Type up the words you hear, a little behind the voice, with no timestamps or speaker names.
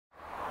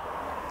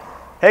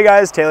Hey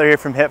guys, Taylor here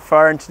from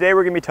HITFAR, and today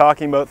we're going to be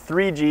talking about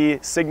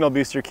 3G signal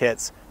booster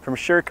kits from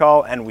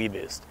SureCall and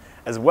WeBoost,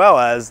 as well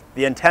as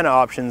the antenna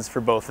options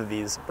for both of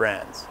these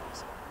brands.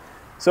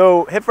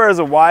 So HITFAR has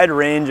a wide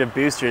range of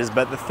boosters,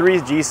 but the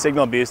 3G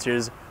signal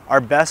boosters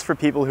are best for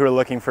people who are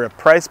looking for a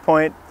price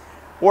point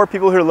or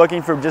people who are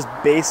looking for just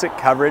basic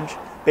coverage,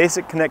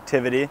 basic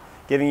connectivity,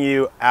 giving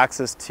you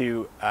access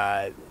to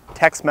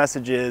text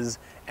messages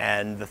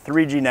and the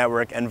 3G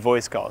network and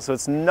voice calls. So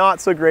it's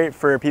not so great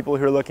for people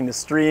who are looking to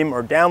stream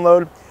or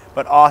download,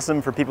 but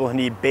awesome for people who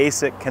need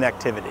basic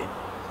connectivity.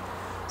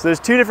 So there's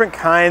two different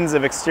kinds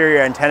of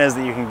exterior antennas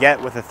that you can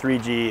get with the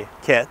 3G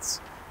kits.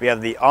 We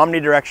have the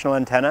omnidirectional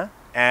antenna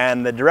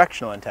and the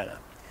directional antenna.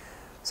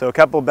 So a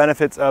couple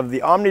benefits of the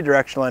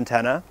omnidirectional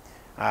antenna.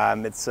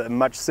 It's a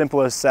much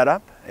simpler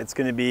setup. It's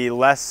going to be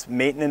less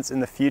maintenance in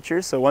the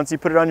future. So once you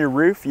put it on your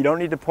roof, you don't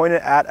need to point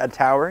it at a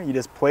tower. You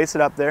just place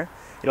it up there.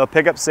 It'll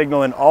pick up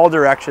signal in all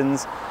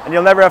directions, and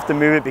you'll never have to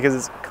move it because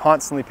it's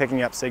constantly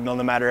picking up signal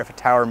no matter if a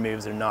tower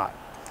moves or not.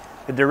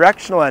 The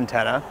directional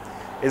antenna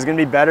is going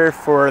to be better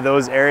for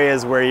those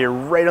areas where you're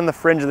right on the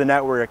fringe of the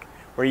network,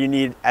 where you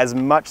need as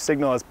much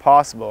signal as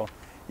possible.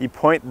 You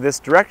point this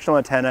directional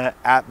antenna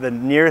at the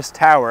nearest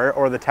tower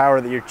or the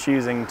tower that you're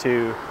choosing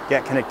to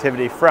get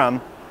connectivity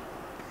from,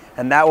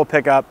 and that will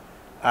pick up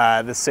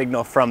the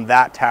signal from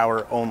that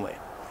tower only.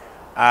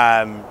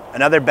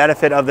 Another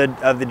benefit of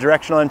the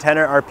directional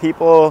antenna are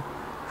people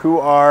who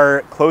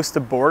are close to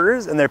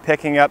borders and they're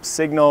picking up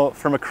signal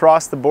from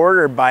across the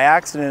border by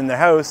accident in their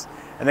house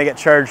and they get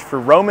charged for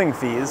roaming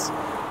fees.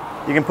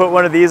 You can put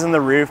one of these on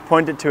the roof,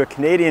 point it to a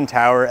Canadian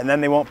tower, and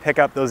then they won't pick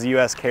up those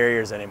US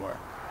carriers anymore.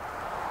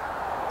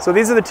 So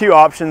these are the two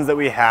options that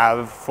we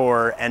have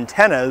for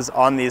antennas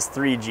on these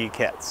 3G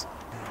kits.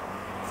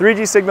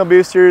 3G signal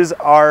boosters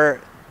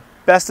are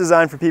best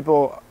designed for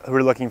people who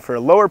are looking for a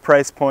lower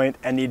price point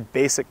and need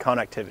basic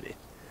connectivity.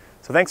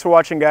 So thanks for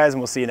watching, guys,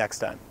 and we'll see you next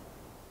time.